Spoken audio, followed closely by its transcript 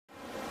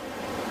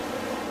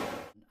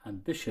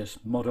ambitious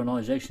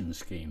modernisation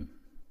scheme.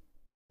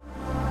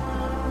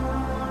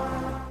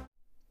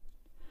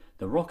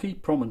 The rocky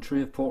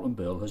promontory of Portland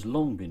Bill has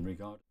long been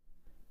regarded.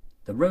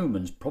 The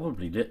Romans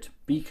probably lit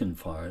beacon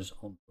fires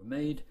were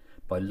made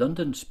by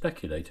London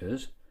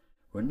speculators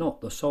were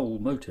not the sole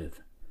motive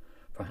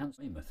for Hans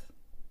Weymouth.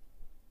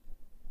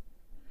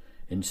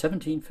 In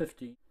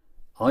 1750,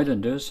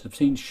 islanders have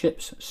seen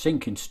ships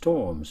sink in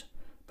storms,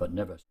 but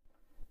never.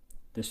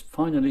 This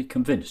finally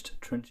convinced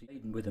Trinity,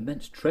 laden with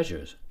immense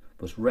treasures,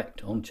 was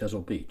wrecked on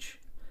Chesil Beach,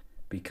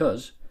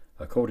 because,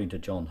 according to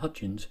John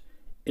Hutchins,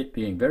 it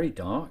being very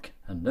dark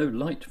and no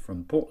light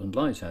from Portland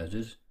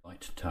Lighthouses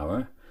light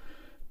tower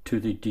to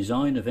the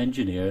design of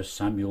engineer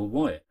Samuel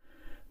Wyatt,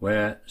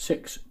 where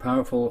 6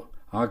 powerful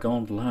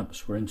argand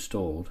lamps were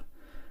installed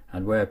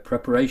and where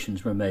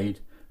preparations were made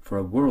for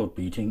a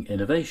world-beating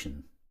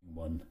innovation,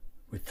 one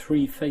with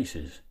 3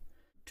 faces.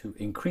 To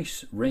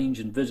increase range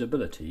and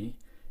visibility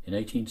in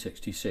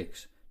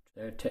 1866,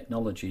 their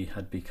technology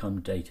had become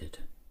dated.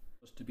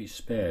 It was to be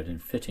spared in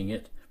fitting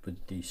it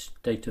with the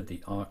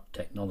state-of-the-art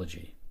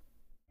technology.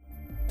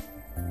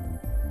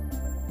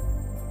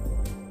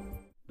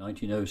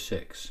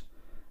 1906,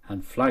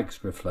 and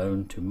flags were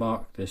flown to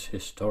mark this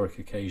historic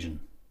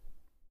occasion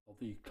of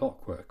the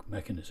clockwork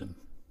mechanism.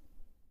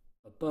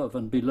 Above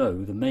and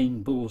below the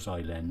main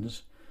bullseye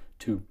lens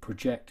to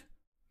project.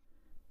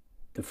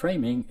 The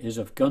framing is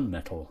of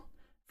gunmetal,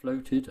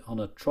 floated on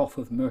a trough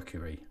of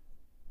mercury.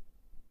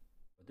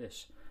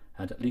 This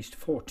and at least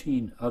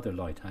 14 other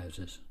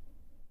lighthouses.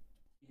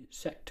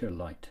 Sector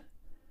light,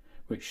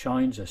 which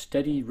shines a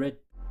steady red.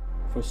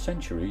 For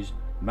centuries,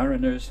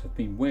 mariners have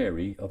been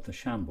wary of the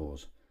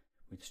shambles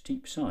with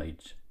steep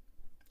sides.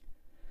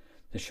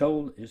 The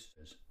shoal is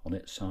on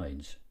its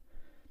sides.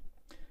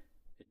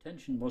 The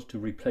intention was to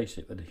replace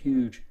it with a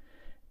huge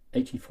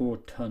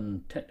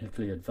 84-ton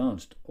technically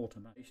advanced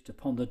automatic based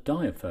upon the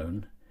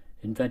diaphone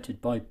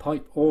invented by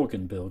pipe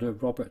organ builder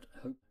Robert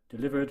Hope,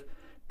 delivered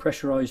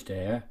pressurized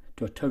air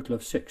to a total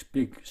of 6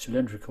 big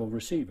cylindrical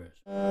receivers.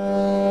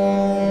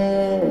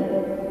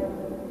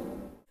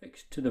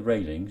 Fixed to the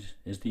railings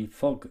is the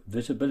fog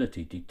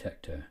visibility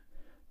detector,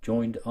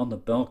 joined on the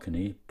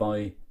balcony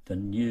by the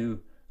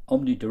new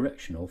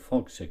omnidirectional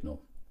fog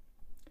signal.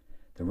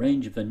 The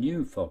range of the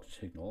new fog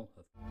signal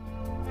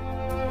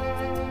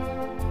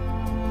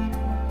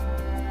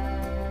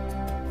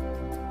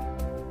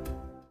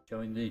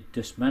showing the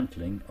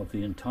dismantling of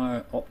the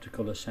entire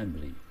optical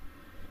assembly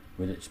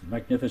with its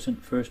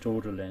magnificent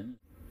first-order lens,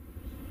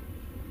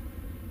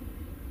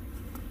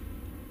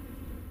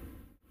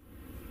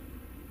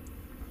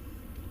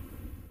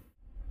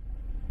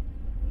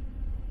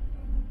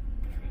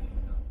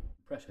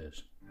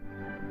 compressors.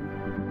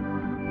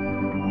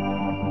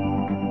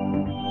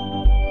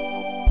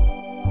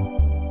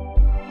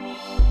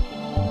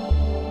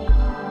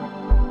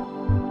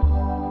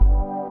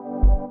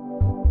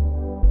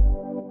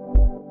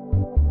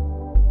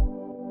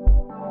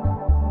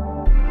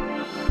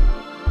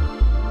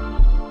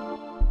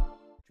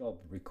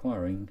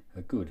 Requiring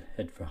a good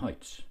head for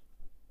heights.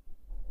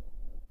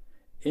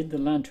 In the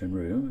lantern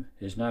room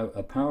is now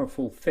a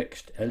powerful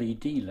fixed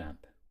LED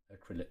lamp,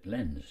 acrylic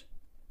lens.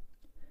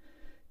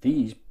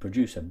 These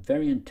produce a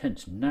very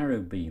intense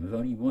narrow beam of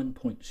only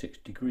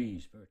 1.6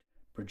 degrees,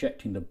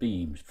 projecting the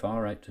beams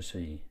far out to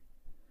sea.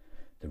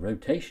 The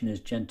rotation is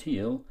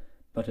genteel,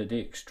 but at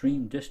the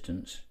extreme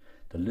distance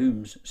the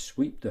looms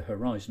sweep the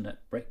horizon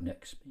at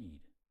breakneck speed.